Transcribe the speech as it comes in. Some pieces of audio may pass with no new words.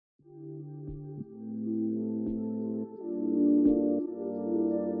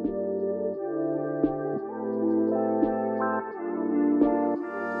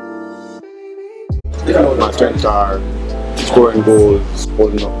My strengths are scoring goals,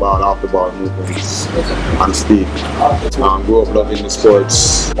 holding up ball, off the ball movements, and speed. Grew up loving the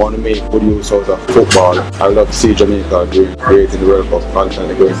sports. I want to make good use out of football. I love to see Jamaica doing great in the World Cup,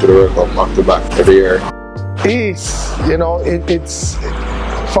 constantly going to the World Cup back to back every year. It's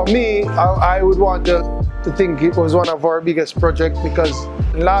for me, I would want to think it was one of our biggest projects, because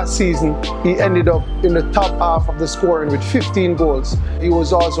last season he ended up in the top half of the scoring with 15 goals. He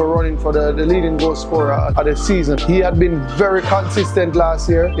was also running for the leading goal scorer of the season. He had been very consistent last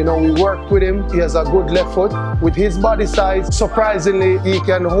year. We worked with him. He has a good left foot. With his body size, surprisingly, he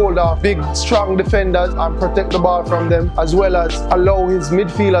can hold off big, strong defenders and protect the ball from them, as well as allow his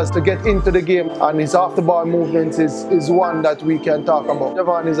midfielders to get into the game. And his off-the-ball movements is one that we can talk about.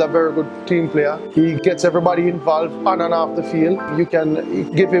 Javon is a very good team player. He gets everybody involved on and off the field. You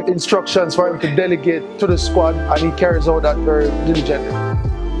can give him instructions for him to delegate to the squad, and he carries out that very diligently.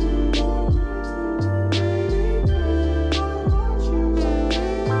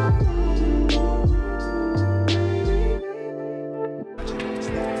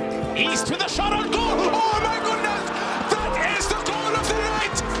 East with a shot on goal. Oh my goodness! That is the goal of the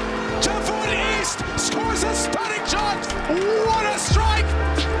night. Javon East scores a stunning shot. What a strike!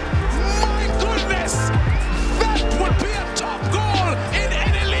 My goodness! That would be a top goal in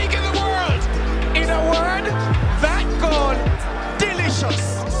any league in the world. In a word, that goal, delicious.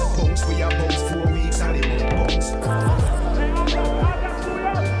 We are both 4 weeks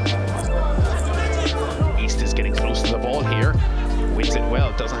East is getting close to the ball here. Wins it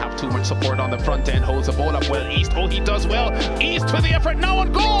well, doesn't have too much support on the front end, holds the ball up well. East, oh, he does well. East with the effort, now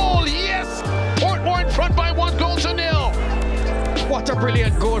on goal, yes! Portmore in front by 1-0. What a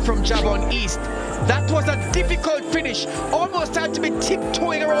brilliant goal from Javon East. That was a difficult finish, almost had to be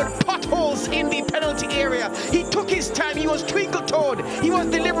tiptoeing around potholes in the penalty area. He took his time, he was twinkle-toed, he was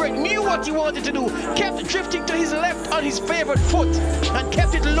deliberate, knew what he wanted to do, kept drifting to his left on his favourite foot, and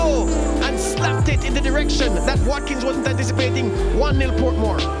kept it low and slapped it in the direction that Watkins wasn't anticipating. 1-0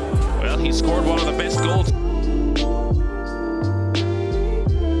 Portmore. Well, he scored one of the best goals.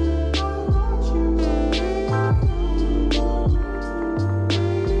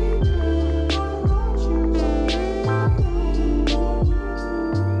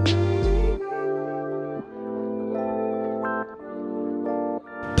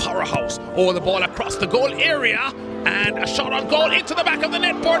 Powerhouse. Oh, the ball across the goal area, and a shot on goal into the back of the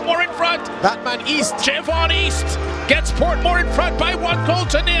net. Portmore in front. Batman East, Javon East gets Portmore in front by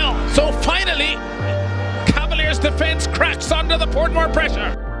 1-0. So finally, Cavaliers defence cracks under the Portmore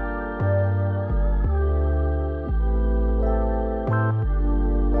pressure.